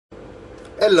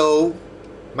Hello,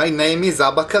 my name is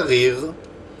Abba Karir.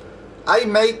 I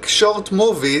make short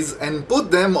movies and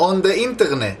put them on the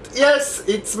internet. Yes,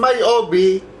 it's my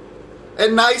hobby. A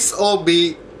nice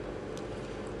hobby.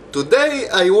 Today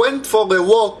I went for a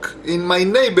walk in my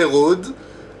neighborhood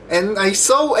and I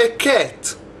saw a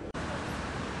cat.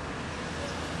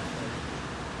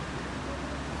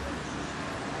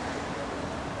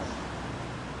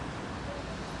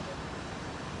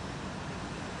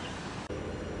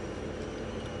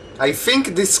 I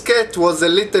think this cat was a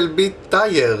little bit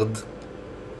tired.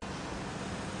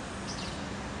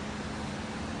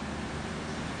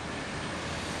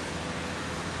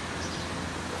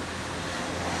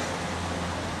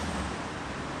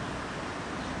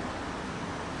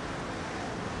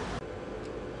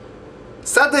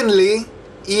 Suddenly,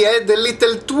 he had a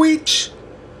little twitch.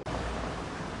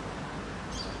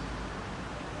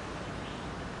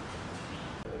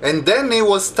 And then he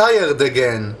was tired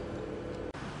again.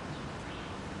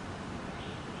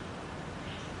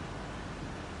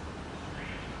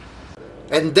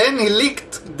 And then he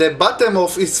licked the bottom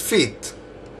of his feet.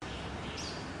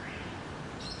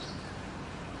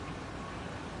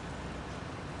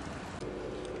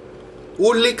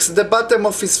 Who licks the bottom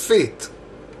of his feet?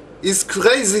 His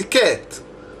crazy cat.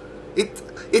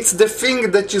 It's the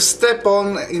thing that you step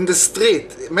on in the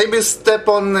street. Maybe you step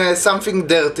on something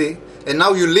dirty and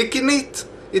now you licking it?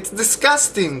 It's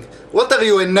disgusting. What are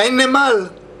you, an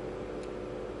animal?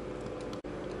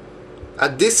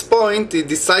 At this point, he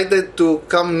decided to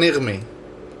come near me.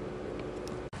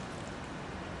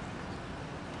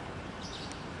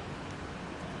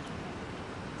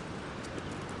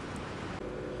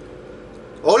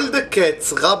 All the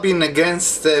cats rubbing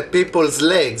against people's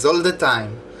legs all the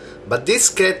time, but this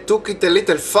cat took it a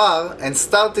little far and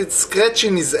started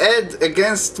scratching his head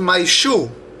against my shoe.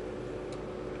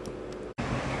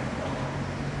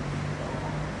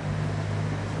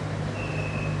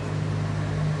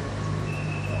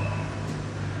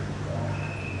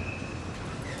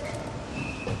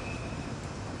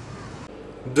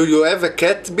 Do you have a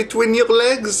cat between your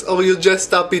legs, or you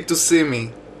just happy to see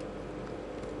me?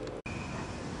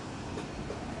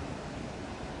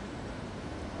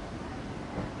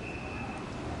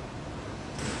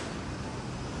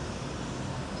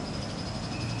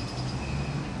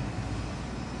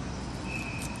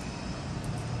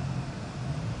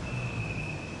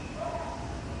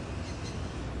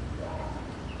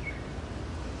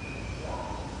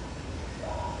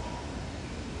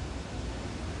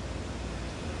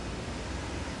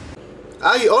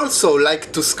 I also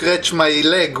like to scratch my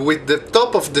leg with the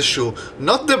top of the shoe,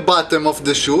 not the bottom of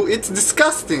the shoe. It's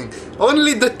disgusting.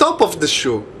 Only the top of the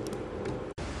shoe.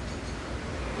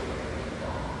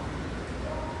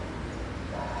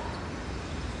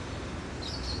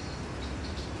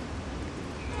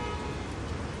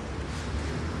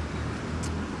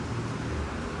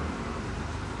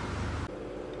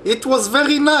 It was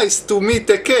very nice to meet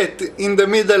a cat in the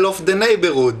middle of the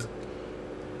neighborhood.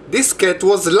 This cat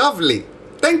was lovely.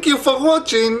 Thank you for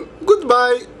watching.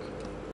 Goodbye.